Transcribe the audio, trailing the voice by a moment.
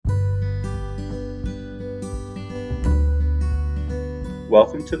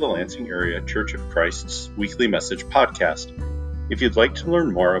Welcome to the Lansing Area Church of Christ's weekly message podcast. If you'd like to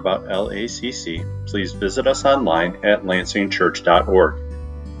learn more about LACC, please visit us online at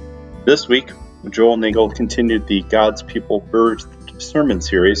lansingchurch.org. This week, Joel Nagel continued the God's People Birthed sermon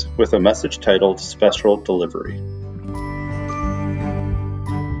series with a message titled Special Delivery.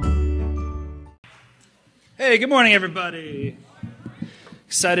 Hey, good morning, everybody.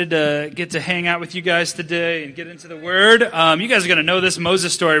 Excited to get to hang out with you guys today and get into the Word. You guys are going to know this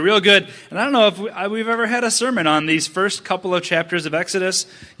Moses story real good. And I don't know if we've ever had a sermon on these first couple of chapters of Exodus.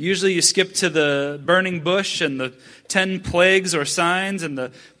 Usually you skip to the burning bush and the 10 plagues or signs and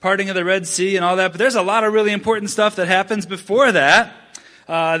the parting of the Red Sea and all that. But there's a lot of really important stuff that happens before that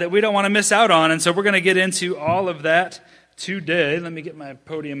that we don't want to miss out on. And so we're going to get into all of that today. Let me get my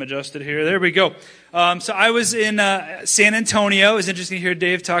podium adjusted here. There we go. So I was in San Antonio. It was interesting to hear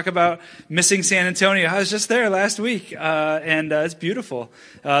Dave talk about missing San Antonio. I was just there last week, and it's beautiful.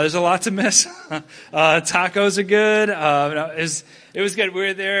 There's a lot to miss. Tacos are good. It was good. We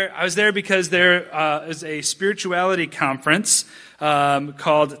were there. I was there because there is a spirituality conference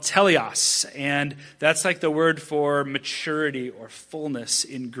called Teleos, and that's like the word for maturity or fullness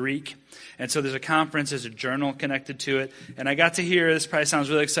in Greek. And so there's a conference, there's a journal connected to it. And I got to hear, this probably sounds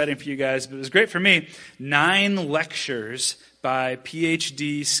really exciting for you guys, but it was great for me, 9 lectures by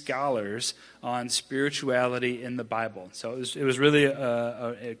PhD scholars on spirituality in the Bible. So it was really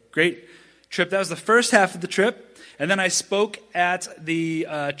a great trip. That was the first half of the trip. And then I spoke at the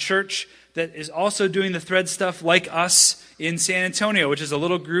church that is also doing the Thread stuff like us in San Antonio, which is a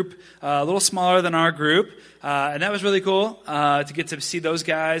little group, a little smaller than our group. And that was really cool to get to see those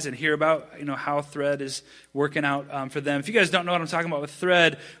guys and hear about how Thread is working out for them. If you guys don't know what I'm talking about with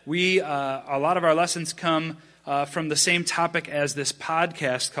Thread, a lot of our lessons come from the same topic as this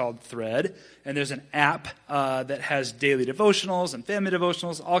podcast called Thread. And there's an app that has daily devotionals and family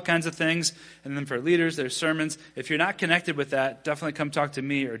devotionals, all kinds of things. And then for leaders, there's sermons. If you're not connected with that, definitely come talk to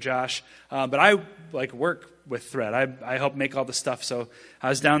me or Josh. But I work with Thread. I help make all the stuff. So I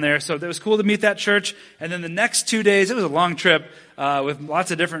was down there. So it was cool to meet that church. And then the next 2 days, it was a long trip with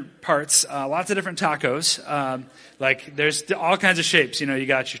lots of different parts, lots of different tacos. There's all kinds of shapes. You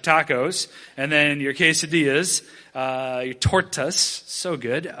got your tacos and then your quesadillas. Your tortas, so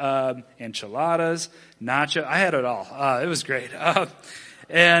good, enchiladas, nacho. I had it all. It was great.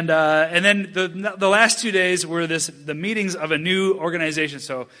 And then the last 2 days were the meetings of a new organization.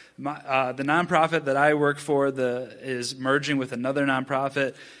 So the nonprofit that I work for is merging with another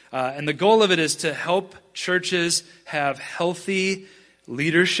nonprofit, and the goal of it is to help churches have healthy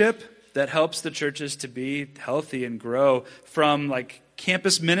leadership that helps the churches to be healthy and grow, from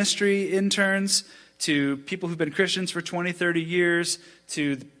campus ministry interns to people who've been Christians for 20, 30 years,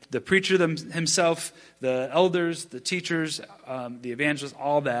 to the preacher himself, the elders, the teachers, the evangelists,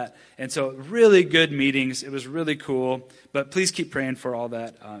 all that. And so really good meetings. It was really cool. But please keep praying for all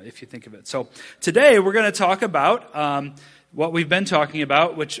that if you think of it. So today we're going to talk about what we've been talking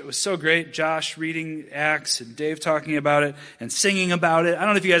about, which was so great. Josh reading Acts and Dave talking about it and singing about it. I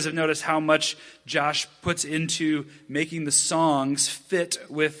don't know if you guys have noticed how much Josh puts into making the songs fit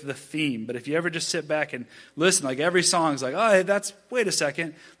with the theme. But if you ever just sit back and listen, every song's wait a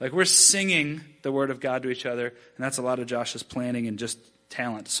second. We're singing the Word of God to each other. And that's a lot of Josh's planning and just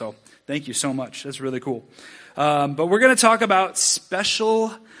talent. So thank you so much. That's really cool. But we're going to talk about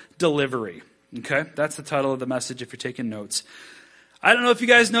special delivery. Okay, that's the title of the message if you're taking notes. I don't know if you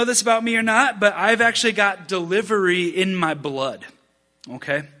guys know this about me or not, but I've actually got delivery in my blood.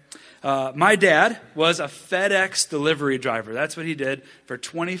 Okay, my dad was a FedEx delivery driver. That's what he did for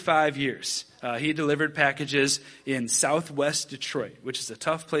 25 years. He delivered packages in Southwest Detroit, which is a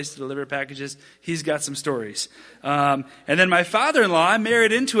tough place to deliver packages. He's got some stories. And then my father-in-law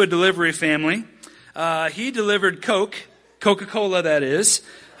married into a delivery family. He delivered Coca-Cola, that is.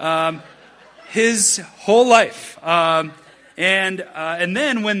 His whole life. And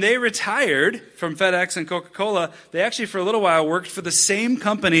then when they retired from FedEx and Coca-Cola, they actually for a little while worked for the same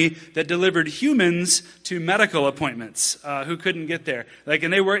company that delivered humans to medical appointments who couldn't get there.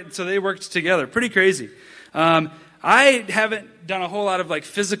 And they worked together. Pretty crazy. I haven't done a whole lot of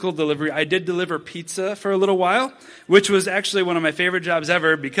physical delivery. I did deliver pizza for a little while, which was actually one of my favorite jobs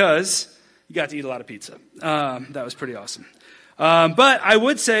ever because you got to eat a lot of pizza. That was pretty awesome. But I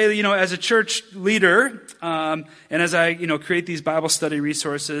would say, as a church leader, and as I, create these Bible study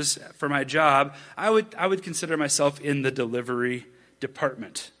resources for my job, I would consider myself in the delivery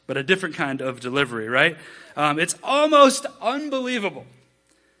department, but a different kind of delivery, right? It's almost unbelievable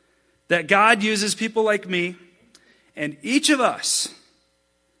that God uses people like me and each of us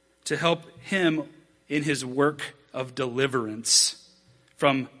to help him in his work of deliverance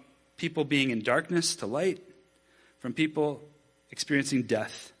from people being in darkness to light, from people experiencing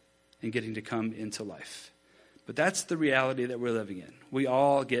death and getting to come into life. But that's the reality that we're living in. We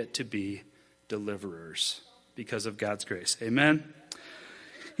all get to be deliverers because of God's grace. Amen?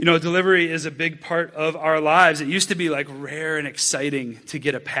 You know, delivery is a big part of our lives. It used to be like rare and exciting to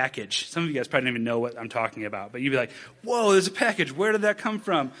get a package. Some of you guys probably don't even know what I'm talking about, but you'd be like, whoa, there's a package. Where did that come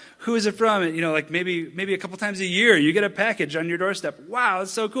from? Who is it from? And, you know, like maybe a couple times a year you get a package on your doorstep. Wow,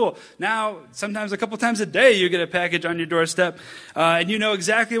 that's so cool. Now, sometimes a couple times a day you get a package on your doorstep, and you know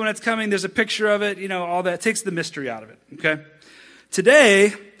exactly when it's coming. There's a picture of it, you know, all that. It takes the mystery out of it, okay?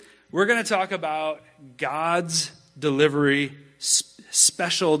 Today, we're going to talk about God's delivery,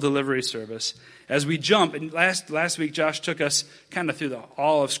 special delivery service. As we jump, and last week Josh took us kind of through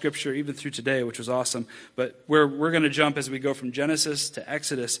all of Scripture, even through today, which was awesome. But where we're going to jump as we go from Genesis to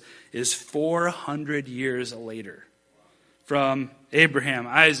Exodus is 400 years later. From Abraham,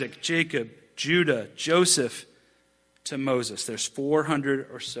 Isaac, Jacob, Judah, Joseph to Moses. There's 400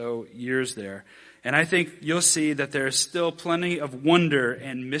 or so years there. And I think you'll see that there's still plenty of wonder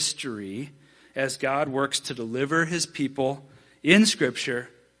and mystery as God works to deliver his people in Scripture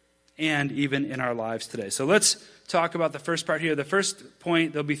and even in our lives today. So let's talk about the first part here. The first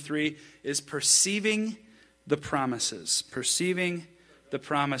point, there'll be three, is perceiving the promises. Perceiving the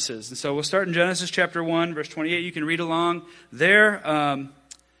promises. And so we'll start in Genesis chapter 1, verse 28. You can read along there,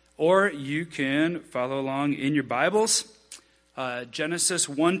 or you can follow along in your Bibles. Genesis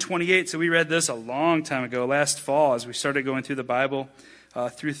 1:28. So we read this a long time ago, last fall, as we started going through the Bible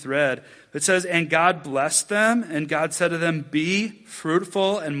through thread. It says, "And God blessed them, and God said to them, be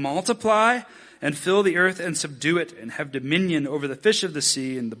fruitful and multiply, and fill the earth and subdue it, and have dominion over the fish of the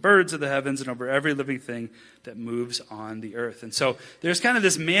sea and the birds of the heavens and over every living thing that moves on the earth." And so there's kind of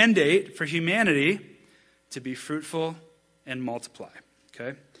this mandate for humanity to be fruitful and multiply.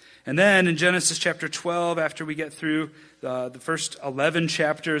 Okay? And then in Genesis chapter 12, after we get through the first 11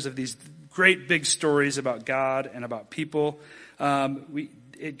 chapters of these great big stories about God and about people,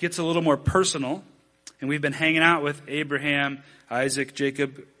 it gets a little more personal. And we've been hanging out with Abraham, Isaac,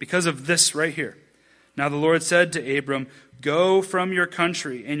 Jacob, because of this right here. "Now the Lord said to Abram, go from your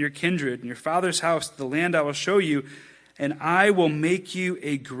country and your kindred and your father's house to the land I will show you, and I will make you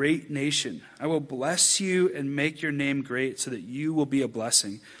a great nation. I will bless you and make your name great so that you will be a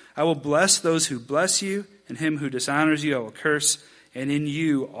blessing. I will bless those who bless you, and him who dishonors you I will curse, and in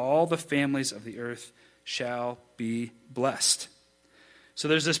you all the families of the earth shall be blessed." So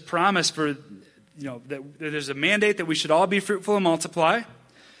there's this promise for, that there's a mandate that we should all be fruitful and multiply.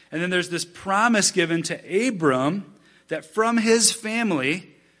 And then there's this promise given to Abram that from his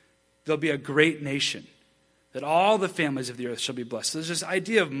family there'll be a great nation, that all the families of the earth shall be blessed. So there's this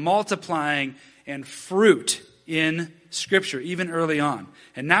idea of multiplying and fruit in Scripture, even early on.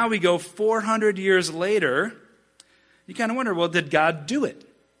 And now we go 400 years later. You kind of wonder, well, did God do it?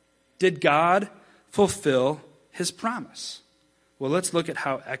 Did God fulfill his promise? Well, let's look at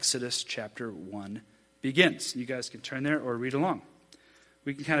how Exodus chapter 1 begins. You guys can turn there or read along.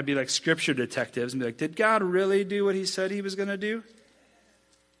 We can kind of be like Scripture detectives and be like, did God really do what he said he was going to do?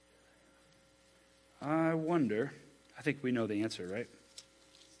 I wonder. I think we know the answer, right?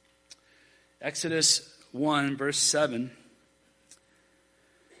 Exodus 1, verse 7.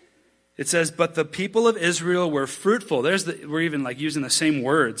 It says, "But the people of Israel were fruitful." We're even like using the same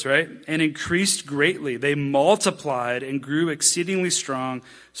words, right? "And increased greatly. They multiplied and grew exceedingly strong,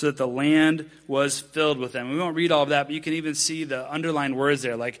 so that the land was filled with them." We won't read all of that, but you can even see the underlined words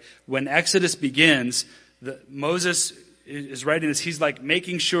there. Like when Exodus begins, Moses is writing this. He's like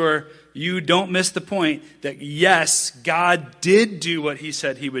making sure you don't miss the point that yes, God did do what he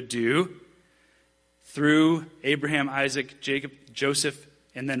said he would do through Abraham, Isaac, Jacob, Joseph,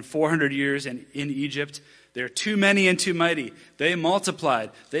 and then 400 years in Egypt. They're too many and too mighty. They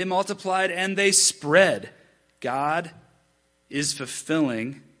multiplied. They multiplied and they spread. God is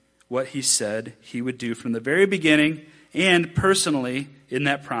fulfilling what he said he would do from the very beginning and personally in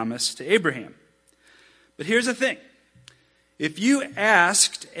that promise to Abraham. But here's the thing. If you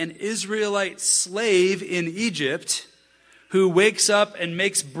asked an Israelite slave in Egypt who wakes up and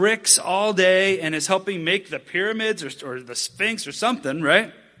makes bricks all day and is helping make the pyramids or the Sphinx or something,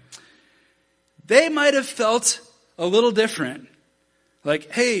 right? They might have felt a little different.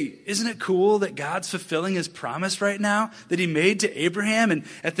 Like, hey, isn't it cool that God's fulfilling his promise right now that he made to Abraham? And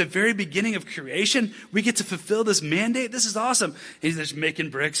at the very beginning of creation, we get to fulfill this mandate. This is awesome. He's just making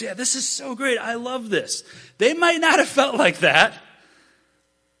bricks. Yeah, this is so great. I love this. They might not have felt like that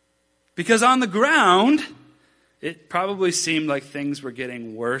because on the ground, it probably seemed like things were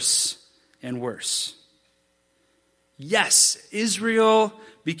getting worse and worse. Yes, Israel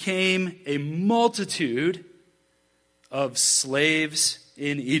became a multitude of slaves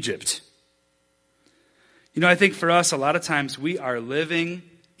in Egypt. You know, I think for us, a lot of times we are living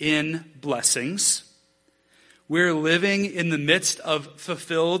in blessings. We're living in the midst of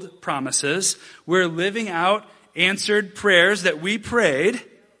fulfilled promises. We're living out answered prayers that we prayed,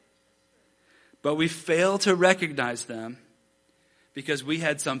 but we fail to recognize them because we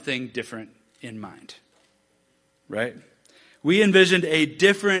had something different in mind. Right? We envisioned a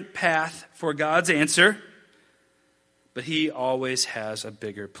different path for God's answer, but he always has a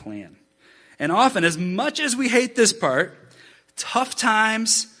bigger plan. And often, as much as we hate this part, tough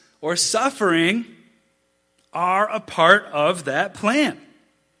times or suffering are a part of that plan.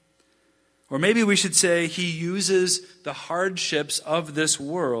 Or maybe we should say he uses the hardships of this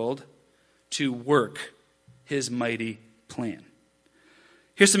world to work his mighty plan.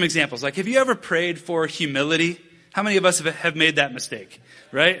 Here's some examples. Like, have you ever prayed for humility? How many of us have made that mistake?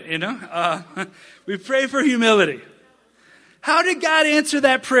 Right? You know? We pray for humility. How did God answer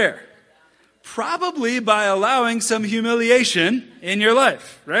that prayer? Probably by allowing some humiliation in your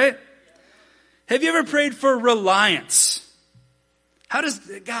life, right? Have you ever prayed for reliance? How does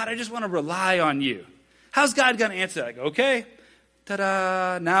God, I just want to rely on you. How's God going to answer that? Like, okay,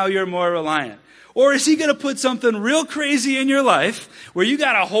 ta-da, now you're more reliant. Or is he going to put something real crazy in your life where you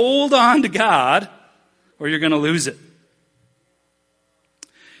got to hold on to God or you're going to lose it?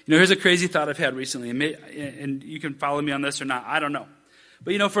 You know, here's a crazy thought I've had recently, and you can follow me on this or not, I don't know.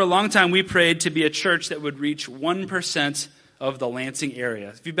 But you know, for a long time we prayed to be a church that would reach 1% of the Lansing area.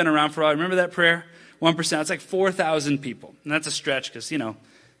 If you've been around for a while, remember that prayer? 1%, that's like 4,000 people. And that's a stretch because, you know,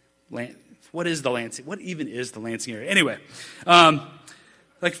 what is the Lansing? What even is the Lansing area? Anyway,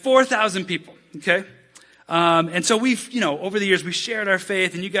 like 4,000 people, okay? And so we've, you know, over the years we shared our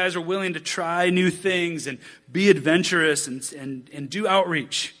faith, and you guys are willing to try new things and be adventurous and do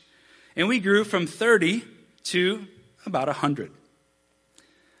outreach. And we grew from 30 to about 100.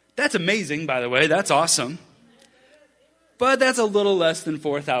 That's amazing, by the way. That's awesome. But that's a little less than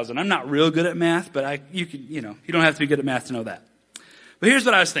 4,000. I'm not real good at math, but you don't have to be good at math to know that. But here's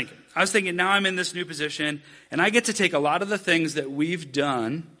what I was thinking. I was thinking, now I'm in this new position, and I get to take a lot of the things that we've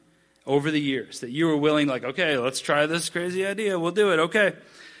done over the years, that you were willing, like, okay, let's try this crazy idea. We'll do it, okay.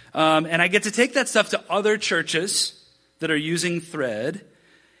 And I get to take that stuff to other churches that are using Thread,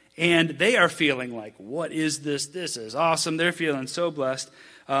 and they are feeling like, what is this? This is awesome. They're feeling so blessed,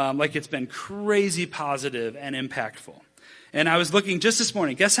 like it's been crazy positive and impactful. And I was looking just this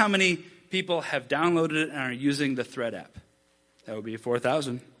morning. Guess how many people have downloaded it and are using the Thread app? That would be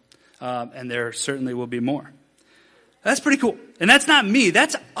 4,000. And there certainly will be more. That's pretty cool. And that's not me.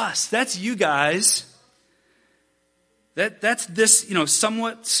 That's us. That's you guys. That's this, you know,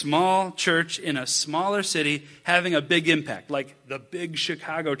 somewhat small church in a smaller city having a big impact. Like the big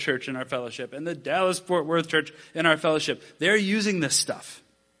Chicago church in our fellowship and the Dallas-Fort Worth church in our fellowship. They're using this stuff.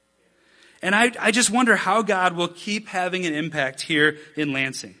 And I just wonder how God will keep having an impact here in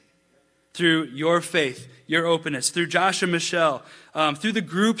Lansing through your faith, your openness, through Josh and Michelle, through the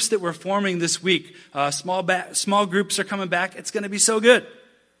groups that we're forming this week. Small groups are coming back. It's going to be so good.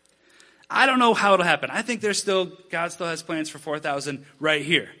 I don't know how it'll happen. I think God still has plans for 4,000 right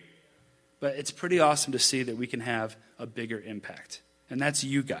here. But it's pretty awesome to see that we can have a bigger impact. And that's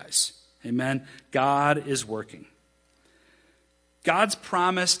you guys. Amen. God is working. God's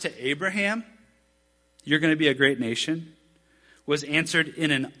promise to Abraham, you're going to be a great nation, was answered in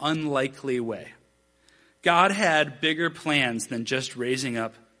an unlikely way. God had bigger plans than just raising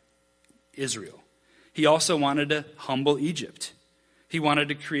up Israel. He also wanted to humble Egypt. He wanted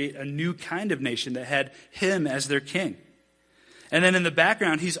to create a new kind of nation that had him as their king. And then in the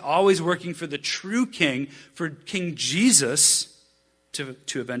background, he's always working for the true king, for King Jesus to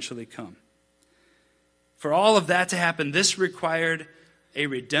eventually come. For all of that to happen, this required a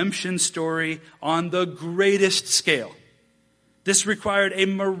redemption story on the greatest scale. This required a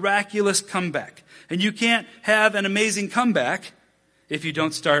miraculous comeback. And you can't have an amazing comeback if you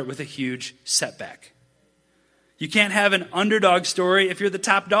don't start with a huge setback. You can't have an underdog story if you're the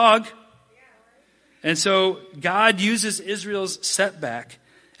top dog. And so God uses Israel's setback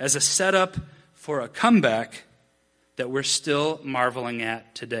as a setup for a comeback that we're still marveling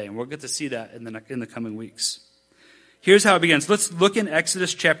at today. And we'll get to see that in the coming weeks. Here's how it begins. Let's look in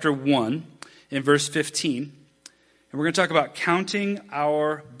Exodus chapter 1 in verse 15. And we're going to talk about counting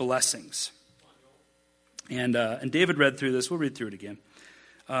our blessings. And David read through this. We'll read through it again.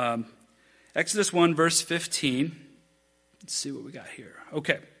 Exodus 1 verse 15. Let's see what we got here.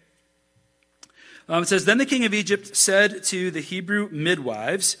 Okay. It says, then the king of Egypt said to the Hebrew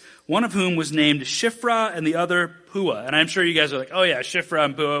midwives, one of whom was named Shiphrah and the other Puah. And I'm sure you guys are like, oh yeah, Shiphrah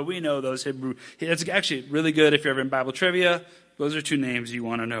and Puah, we know those Hebrew. It's actually really good if you're ever in Bible trivia. Those are two names you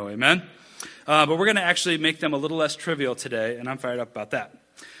want to know, amen? But we're going to actually make them a little less trivial today, and I'm fired up about that.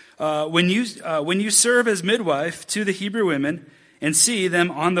 When you serve as midwife to the Hebrew women and see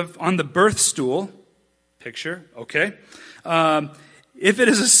them on the birth stool, picture, okay? If it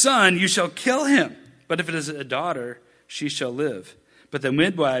is a son, you shall kill him. But if it is a daughter, she shall live. But the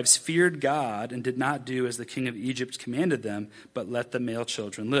midwives feared God and did not do as the king of Egypt commanded them, but let the male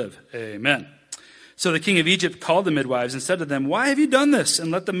children live. Amen. So the king of Egypt called the midwives and said to them, why have you done this and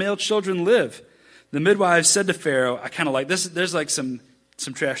let the male children live? The midwives said to Pharaoh, I kind of like this. There's like some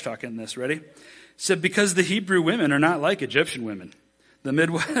trash talk in this. Ready? Said, because the Hebrew women are not like Egyptian women.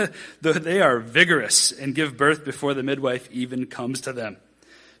 They are vigorous and give birth before the midwife even comes to them.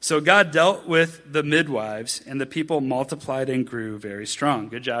 So God dealt with the midwives, and the people multiplied and grew very strong.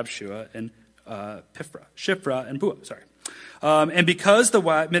 Good job, Shua and Shiphrah and Puah. Sorry. And because the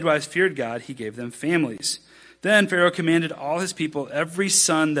midwives feared God, he gave them families. Then Pharaoh commanded all his people, every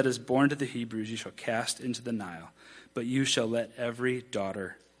son that is born to the Hebrews you shall cast into the Nile, but you shall let every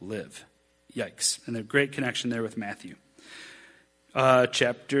daughter live. Yikes. And there's a great connection there with Matthew.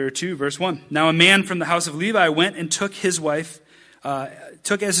 Chapter 2, verse 1. Now a man from the house of Levi went and took as his wife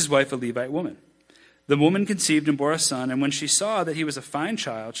a Levite woman. The woman conceived and bore a son, and when she saw that he was a fine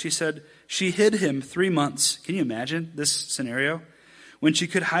child, she hid him 3 months. Can you imagine this scenario? When she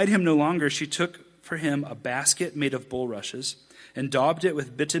could hide him no longer, she took for him a basket made of bulrushes and daubed it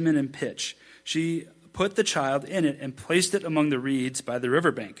with bitumen and pitch. She put the child in it and placed it among the reeds by the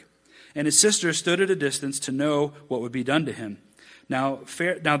riverbank. And his sister stood at a distance to know what would be done to him. Now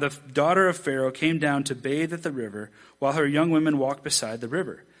the daughter of Pharaoh came down to bathe at the river, while her young women walked beside the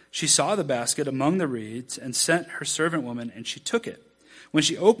river. She saw the basket among the reeds and sent her servant woman, and she took it. When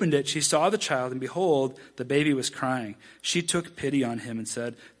she opened it, she saw the child, and behold, the baby was crying. She took pity on him and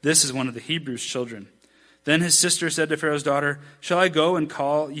said, this is one of the Hebrews' children. Then his sister said to Pharaoh's daughter, shall I go and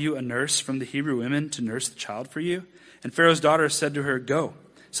call you a nurse from the Hebrew women to nurse the child for you? And Pharaoh's daughter said to her, go.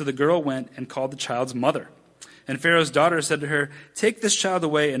 So the girl went and called the child's mother. And Pharaoh's daughter said to her, take this child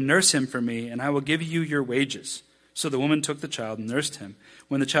away and nurse him for me, and I will give you your wages. So the woman took the child and nursed him.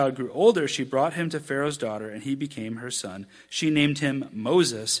 When the child grew older, she brought him to Pharaoh's daughter, and he became her son. She named him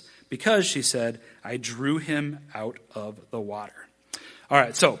Moses, because, she said, I drew him out of the water. All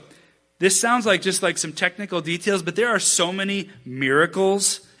right, so this sounds like just like some technical details, but there are so many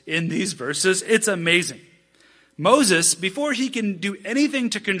miracles in these verses. It's amazing. Moses, before he can do anything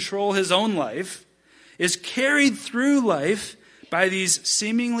to control his own life, is carried through life by these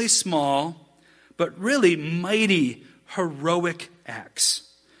seemingly small, but really mighty, heroic acts.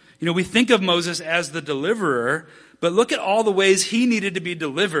 You know, we think of Moses as the deliverer, but look at all the ways he needed to be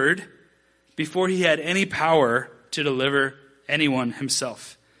delivered before he had any power to deliver anyone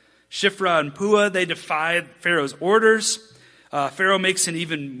himself. Shiphrah and Puah, they defied Pharaoh's orders. Pharaoh makes an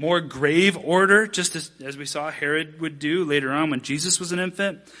even more grave order, just as we saw Herod would do later on when Jesus was an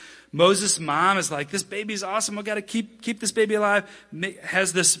infant. Moses' mom is like, this baby's awesome. We've got to keep this baby alive.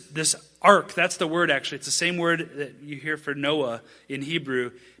 Has this ark. That's the word, actually. It's the same word that you hear for Noah in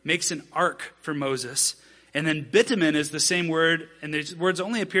Hebrew. Makes an ark for Moses. And then bitumen is the same word, and these words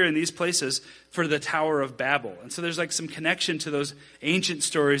only appear in these places for the Tower of Babel. And so there's like some connection to those ancient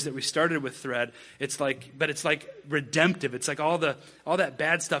stories that we started with Thread. But it's like redemptive. It's like all that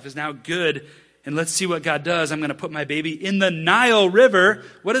bad stuff is now good. And let's see what God does. I'm going to put my baby in the Nile River.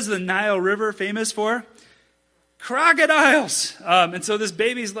 What is the Nile River famous for? Crocodiles. And so this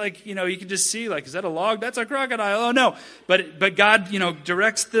baby's like, you can just see, like, is that a log? That's a crocodile. Oh no. But God,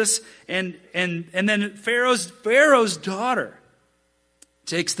 directs this, and then Pharaoh's daughter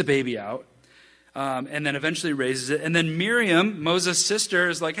takes the baby out, and then eventually raises it. And then Miriam, Moses' sister,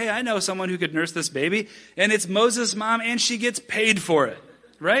 is like, hey, I know someone who could nurse this baby. And it's Moses' mom, and she gets paid for it.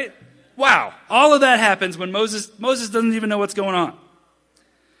 Right? Wow. All of that happens when Moses doesn't even know what's going on.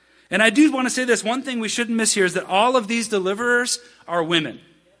 And I do want to say this. One thing we shouldn't miss here is that all of these deliverers are women.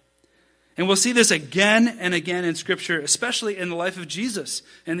 And we'll see this again and again in Scripture, especially in the life of Jesus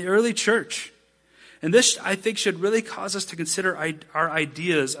and the early church. And this, I think, should really cause us to consider our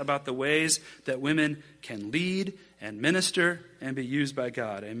ideas about the ways that women can lead and minister and be used by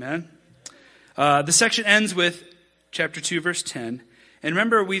God. Amen? The section ends with chapter 2, verse 10. And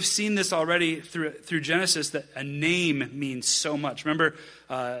remember, we've seen this already through Genesis, that a name means so much. Remember,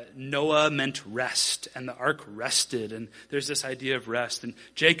 Noah meant rest, and the ark rested, and there's this idea of rest. And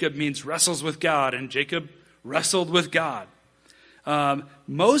Jacob means wrestles with God, and Jacob wrestled with God.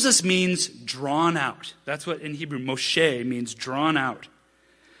 Moses means drawn out. That's what in Hebrew Moshe means, drawn out.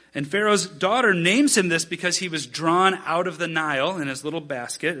 And Pharaoh's daughter names him this because he was drawn out of the Nile in his little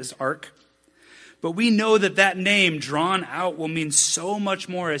basket, his ark. But we know that that name, drawn out, will mean so much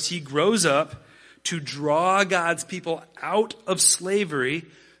more as he grows up to draw God's people out of slavery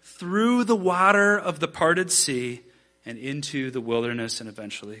through the water of the parted sea and into the wilderness and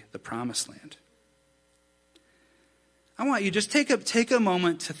eventually the promised land. I want you just take a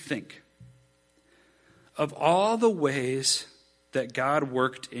moment to think of all the ways that God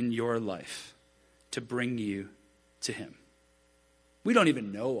worked in your life to bring you to him. We don't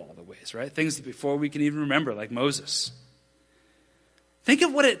even know all the ways, right? Things before we can even remember, like Moses. Think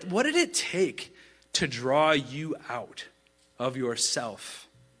of what did it take to draw you out of yourself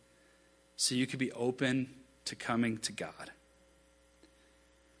so you could be open to coming to God.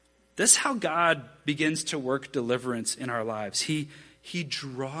 This is how God begins to work deliverance in our lives. He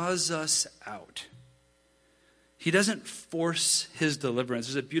draws us out. He doesn't force his deliverance.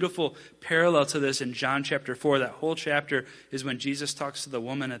 There's a beautiful parallel to this in John chapter 4. That whole chapter is when Jesus talks to the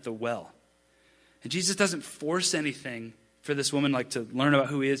woman at the well. And Jesus doesn't force anything for this woman like to learn about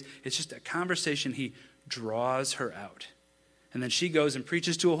who he is. It's just a conversation. He draws her out. And then she goes and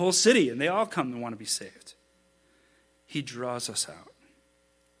preaches to a whole city, and they all come and want to be saved. He draws us out.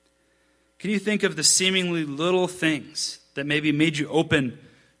 Can you think of the seemingly little things that maybe made you open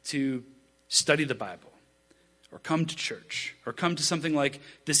to study the Bible? Or come to church, or come to something like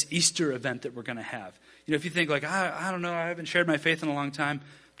this Easter event that we're going to have. You know, if you think like, I don't know, I haven't shared my faith in a long time,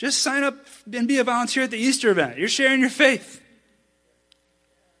 just sign up and be a volunteer at the Easter event. You're sharing your faith.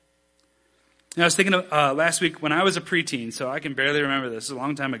 And I was thinking of last week when I was a preteen, so I can barely remember this. It was a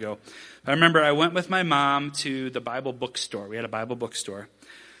long time ago. I remember I went with my mom to the Bible bookstore. We had a Bible bookstore.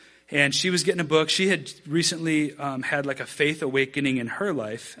 And she was getting a book. She had recently had like a faith awakening in her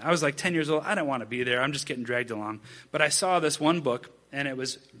life. I was like 10 years old. I didn't want to be there. I'm just getting dragged along. But I saw this one book, and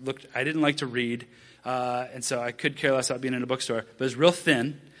I didn't like to read. And so I could care less about being in a bookstore. But it was real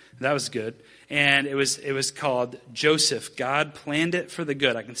thin. That was good. And it was called Joseph. God Planned It for the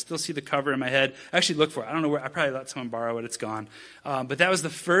Good. I can still see the cover in my head. I actually looked for it. I don't know where. I probably let someone borrow it. It's gone. But that was the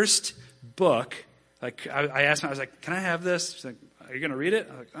first book. Like I asked her, I was like, can I have this? She's like, are you going to read it?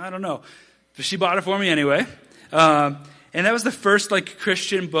 I was like, I don't know. But she bought it for me anyway. And that was the first like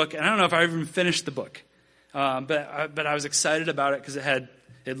Christian book. And I don't know if I even finished the book. But I was excited about it because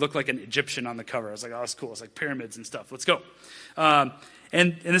it looked like an Egyptian on the cover. I was like, oh, that's cool. It's like pyramids and stuff. Let's go. And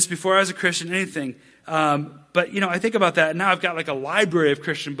it's before I was a Christian, anything. But, you know, I think about that. And now I've got like a library of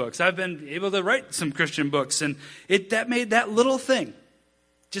Christian books. I've been able to write some Christian books. And that made that little thing,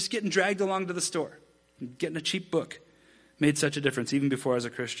 just getting dragged along to the store, getting a cheap book, made such a difference even before I was a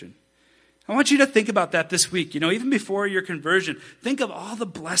Christian. I want you to think about that this week. You know, even before your conversion, think of all the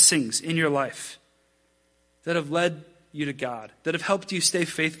blessings in your life that have led you to God, that have helped you stay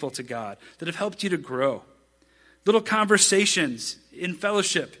faithful to God, that have helped you to grow. Little conversations in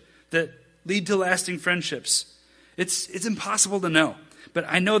fellowship that lead to lasting friendships. It's impossible to know. But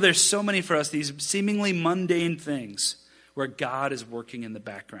I know there's so many for us, these seemingly mundane things where God is working in the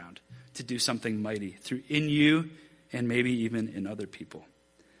background to do something mighty in you and maybe even in other people.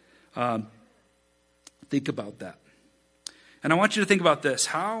 Think about that. And I want you to think about this.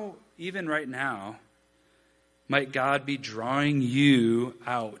 How, even right now, might God be drawing you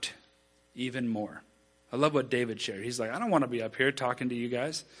out even more? I love what David shared. He's like, I don't want to be up here talking to you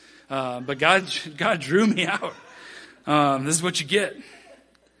guys. But God drew me out. This is what you get.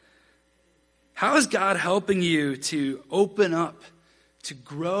 How is God helping you to open up, to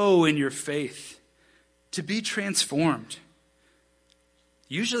grow in your faith, to be transformed?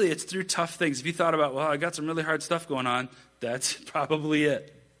 Usually it's through tough things. If you thought about, well, I got some really hard stuff going on, that's probably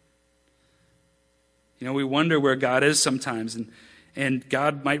it. You know, we wonder where God is sometimes, and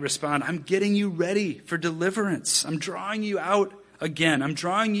God might respond, I'm getting you ready for deliverance. I'm drawing you out again. I'm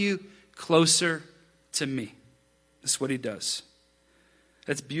drawing you closer to me. That's what he does.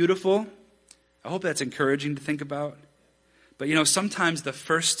 That's beautiful. I hope that's encouraging to think about. But, you know, sometimes the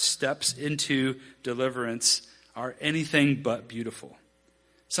first steps into deliverance are anything but beautiful.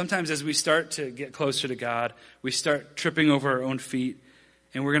 Sometimes as we start to get closer to God, we start tripping over our own feet,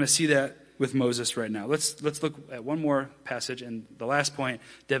 and we're going to see that with Moses right now. Let's look at one more passage, and the last point,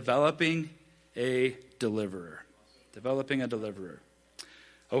 developing a deliverer. Developing a deliverer.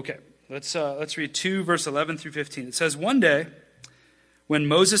 Okay, let's read 2, verse 11 through 15. It says, one day, when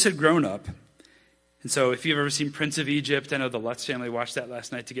Moses had grown up, And so if you've ever seen Prince of Egypt, I know the Lutz family watched that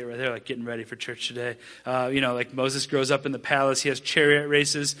last night to get ready. They're like getting ready for church today. Like Moses grows up in the palace. He has chariot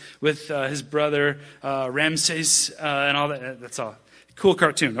races with his brother Ramses and all that. That's all. Cool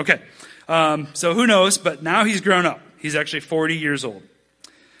cartoon. Okay. So who knows? But now he's grown up. He's actually 40 years old.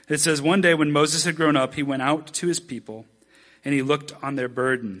 It says, one day when Moses had grown up, he went out to his people and he looked on their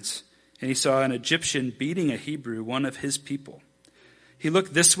burdens. And he saw an Egyptian beating a Hebrew, one of his people. He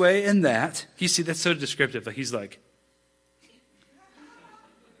looked this way and that. You see, that's so descriptive. Like he's like,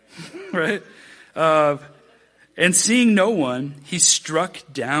 right? And seeing no one, he struck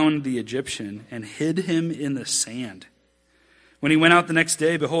down the Egyptian and hid him in the sand. When he went out the next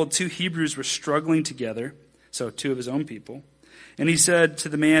day, behold, 2 Hebrews were struggling together, so 2 of his own people. And he said to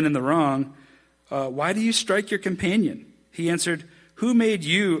the man in the wrong, why do you strike your companion? He answered, who made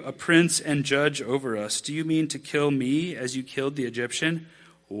you a prince and judge over us? Do you mean to kill me as you killed the Egyptian?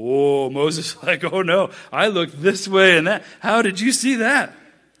 Oh, Moses like, oh no, I looked this way and that. How did you see that?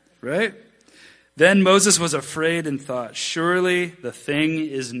 Right? Then Moses was afraid and thought, surely the thing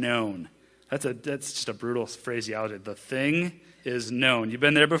is known. That's just a brutal phraseology. The thing is known. You've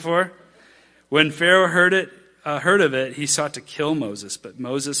been there before? When Pharaoh heard of it, he sought to kill Moses, but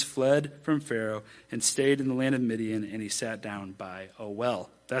Moses fled from Pharaoh and stayed in the land of Midian, and he sat down by a well.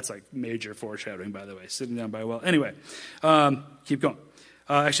 That's like major foreshadowing, by the way, sitting down by a well. Anyway, keep going.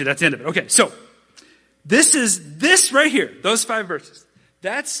 Actually, that's the end of it. Okay, so this right here, those 5 verses,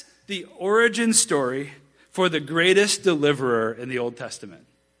 that's the origin story for the greatest deliverer in the Old Testament.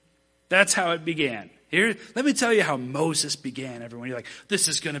 That's how it began. Here, let me tell you how Moses began, everyone. You're like, this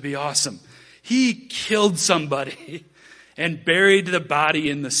is going to be awesome. He killed somebody and buried the body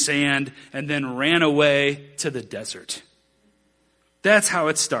in the sand and then ran away to the desert. That's how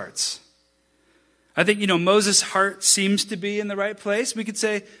it starts. I think, Moses' heart seems to be in the right place. We could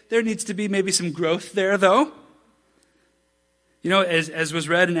say there needs to be maybe some growth there, though. As was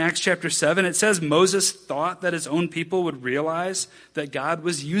read in Acts chapter 7, it says Moses thought that his own people would realize that God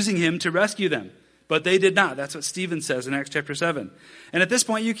was using him to rescue them. But they did not. That's what Stephen says in Acts chapter 7. And at this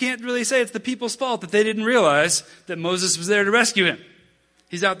point, you can't really say it's the people's fault that they didn't realize that Moses was there to rescue him.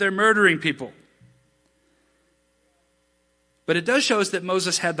 He's out there murdering people. But it does show us that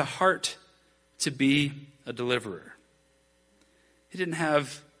Moses had the heart to be a deliverer. He didn't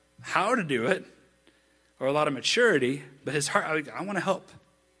have how to do it or a lot of maturity, but his heart, I want to help.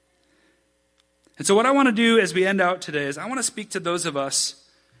 And so what I want to do as we end out today is I want to speak to those of us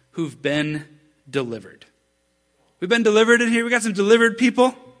who've been delivered. We've been delivered in here. We got some delivered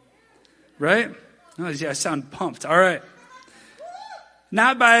people, right? Oh, yeah, I sound pumped. All right.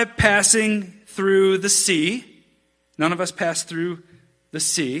 Not by passing through the sea. None of us passed through the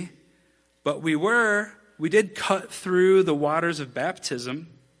sea, but we did cut through the waters of baptism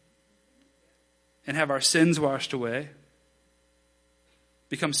and have our sins washed away,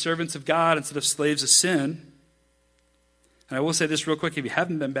 become servants of God instead of slaves of sin. And I will say this real quick. If you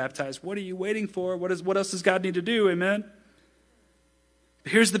haven't been baptized, what are you waiting for? What else does God need to do? Amen?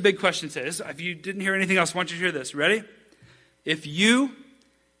 But here's the big question today. If you didn't hear anything else, I want you to hear this. Ready? If you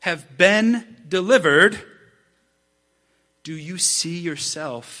have been delivered, do you see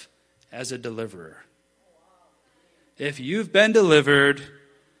yourself as a deliverer? If you've been delivered,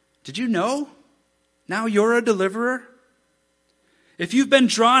 did you know? Now you're a deliverer. If you've been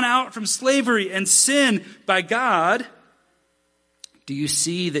drawn out from slavery and sin by God, do you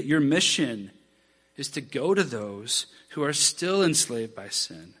see that your mission is to go to those who are still enslaved by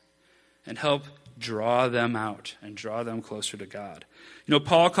sin and help draw them out and draw them closer to God?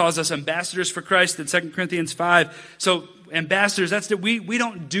 Paul calls us ambassadors for Christ in 2 Corinthians 5. So ambassadors, we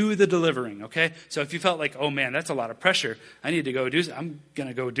don't do the delivering, okay? So if you felt like, oh man, that's a lot of pressure, I'm going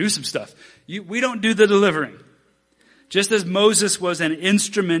to go do some stuff. We don't do the delivering. Just as Moses was an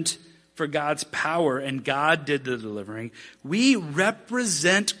instrument for God's power and God did the delivering, we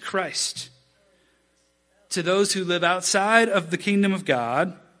represent Christ to those who live outside of the kingdom of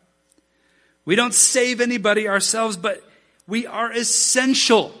God. We don't save anybody ourselves, but we are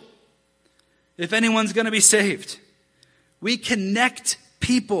essential if anyone's going to be saved. We connect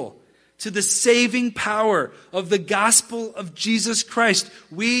people to the saving power of the gospel of Jesus Christ.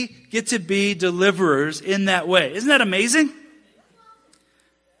 We get to be deliverers in that way. Isn't that amazing?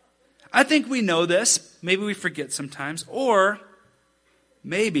 I think we know this. Maybe we forget sometimes. Or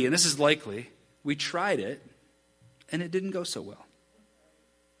maybe, and this is likely, we tried it and it didn't go so well.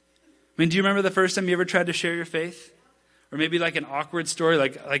 Do you remember the first time you ever tried to share your faith? Or maybe like an awkward story,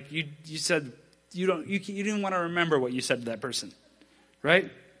 like you said you didn't want to remember what you said to that person,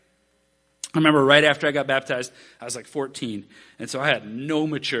 right? I remember right after I got baptized, I was like 14. And so I had no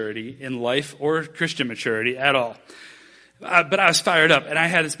maturity in life or Christian maturity at all. But I was fired up, and I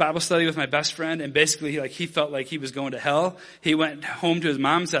had this Bible study with my best friend, and basically he felt like he was going to hell. He went home to his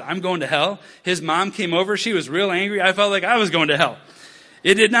mom and said, I'm going to hell. His mom came over. She was real angry. I felt like I was going to hell.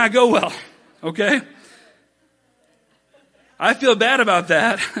 It did not go well, okay? I feel bad about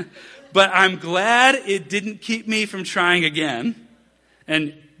that, but I'm glad it didn't keep me from trying again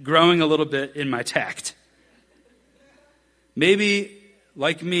and growing a little bit in my tact. Maybe,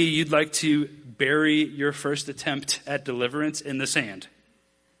 like me, you'd like to bury your first attempt at deliverance in the sand.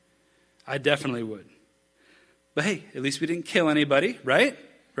 I definitely would. But hey, at least we didn't kill anybody, right?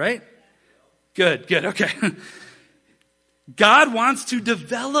 Right? Good, okay. God wants to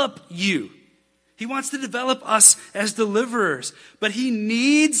develop you. He wants to develop us as deliverers. But he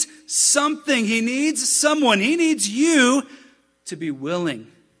needs something. He needs someone. He needs you to be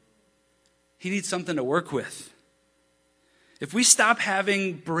willing. He needs something to work with. If we stop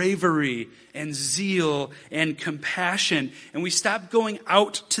having bravery and zeal and compassion, and we stop going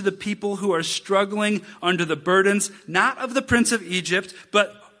out to the people who are struggling under the burdens, not of the prince of Egypt,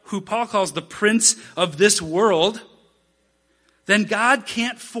 but who Paul calls the prince of this world, then God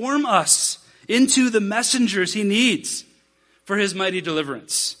can't form us into the messengers he needs for his mighty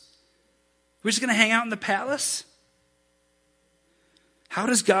deliverance. We're just going to hang out in the palace? How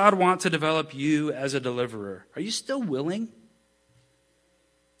does God want to develop you as a deliverer? Are you still willing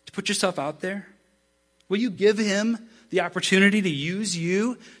to put yourself out there? Will you give him the opportunity to use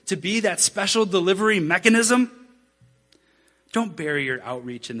you to be that special delivery mechanism? Don't bury your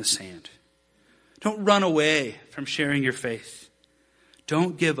outreach in the sand. Don't run away from sharing your faith.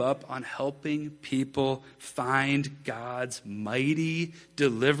 Don't give up on helping people find God's mighty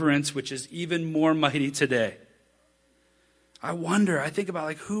deliverance, which is even more mighty today. I think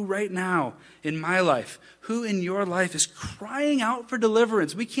about who right now in my life, who in your life is crying out for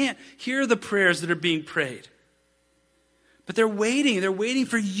deliverance. We can't hear the prayers that are being prayed. But they're waiting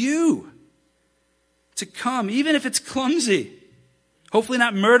for you to come, even if it's clumsy. Hopefully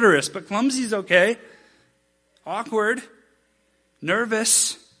not murderous, but clumsy is okay. Awkward,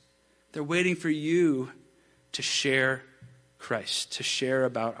 nervous. They're waiting for you to share Christ, to share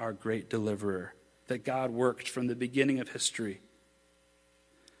about our great deliverer, that God worked from the beginning of history.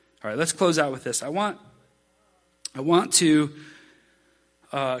 All right, let's close out with this. I want to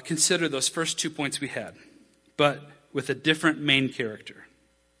consider those first 2 points we had, but with a different main character.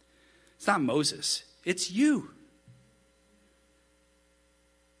 It's not Moses. It's you.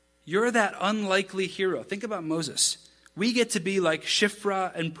 You're that unlikely hero. Think about Moses. We get to be like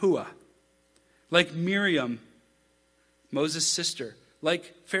Shiphrah and Puah, like Miriam, Moses' sister,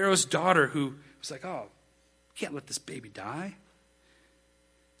 like Pharaoh's daughter who was like, oh, can't let this baby die.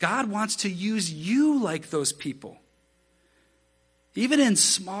 God wants to use you like those people. Even in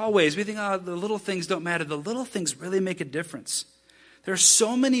small ways. We think, oh, the little things don't matter. The little things really make a difference. There are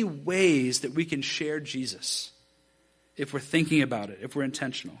so many ways that we can share Jesus if we're thinking about it, if we're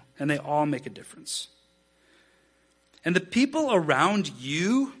intentional. And they all make a difference. And the people around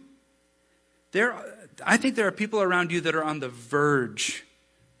you, I think there are people around you that are on the verge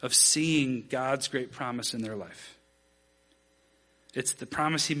of seeing God's great promise in their life. It's the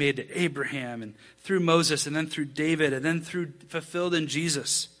promise he made to Abraham and through Moses and then through David and then through fulfilled in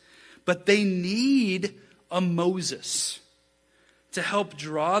Jesus. But they need a Moses to help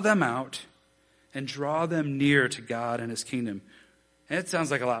draw them out and draw them near to God and his kingdom. And it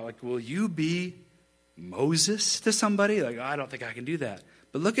sounds like a lot like, will you be Moses to somebody? Like, oh, I don't think I can do that.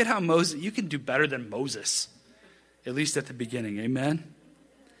 But look at how you can do better than Moses, at least at the beginning. Amen?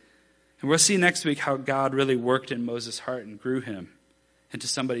 And we'll see next week how God really worked in Moses' heart and grew him into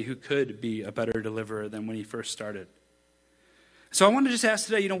somebody who could be a better deliverer than when he first started. So I want to just ask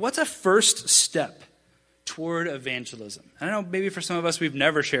today, what's a first step toward evangelism? I know maybe for some of us, we've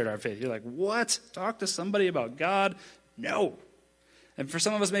never shared our faith. You're like, what? Talk to somebody about God? No. And for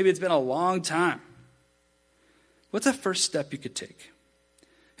some of us, maybe it's been a long time. What's a first step you could take?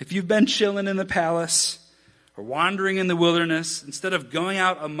 If you've been chilling in the palace or wandering in the wilderness, instead of going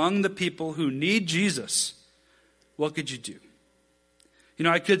out among the people who need Jesus, what could you do?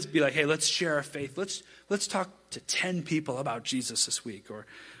 I could be like, hey, let's share our faith. Let's talk to 10 people about Jesus this week.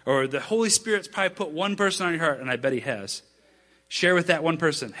 Or the Holy Spirit's probably put one person on your heart, and I bet he has. Share with that one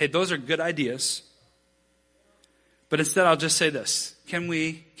person. Hey, those are good ideas. But instead, I'll just say this. Can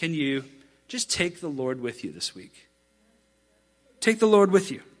you just take the Lord with you this week? Take the Lord with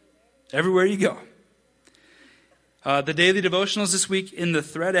you everywhere you go. The daily devotionals this week in the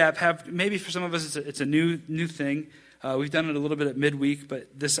Thread app have, maybe for some of us it's a new thing. We've done it a little bit at midweek,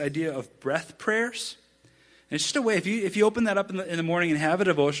 but this idea of breath prayers. And it's just a way, if you open that up in the morning and have a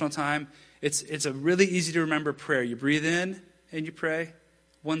devotional time, it's a really easy to remember prayer. You breathe in and you pray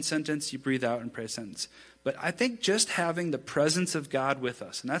one sentence, you breathe out and pray a sentence. But I think just having the presence of God with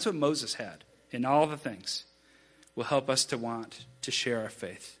us, and that's what Moses had in all the things, will help us to want to share our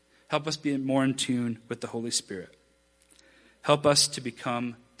faith. Help us be more in tune with the Holy Spirit. Help us to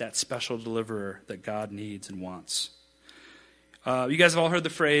become that special deliverer that God needs and wants. You guys have all heard the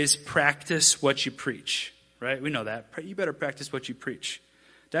phrase, practice what you preach, right? We know that. You better practice what you preach.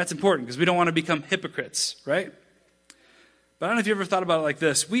 That's important because we don't want to become hypocrites, right? But I don't know if you ever thought about it like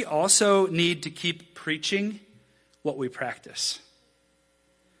this. We also need to keep preaching what we practice.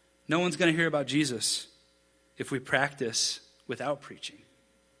 No one's going to hear about Jesus if we practice without preaching.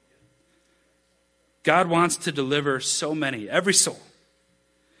 God wants to deliver so many, every soul.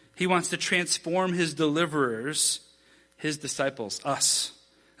 He wants to transform his deliverers, his disciples, us.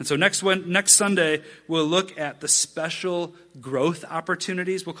 And so next Sunday, we'll look at the special growth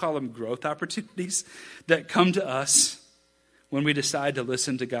opportunities, we'll call them growth opportunities, that come to us when we decide to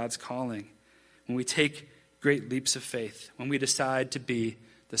listen to God's calling, when we take great leaps of faith, when we decide to be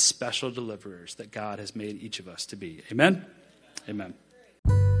the special deliverers that God has made each of us to be. Amen? Amen.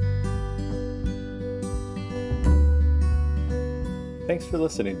 Thanks for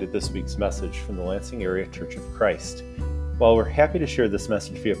listening to this week's message from the Lansing Area Church of Christ. While we're happy to share this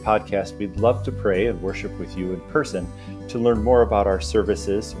message via podcast, we'd love to pray and worship with you in person. To learn more about our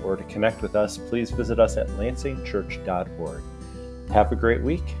services or to connect with us, please visit us at lansingchurch.org. Have a great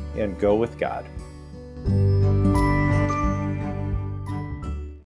week and go with God.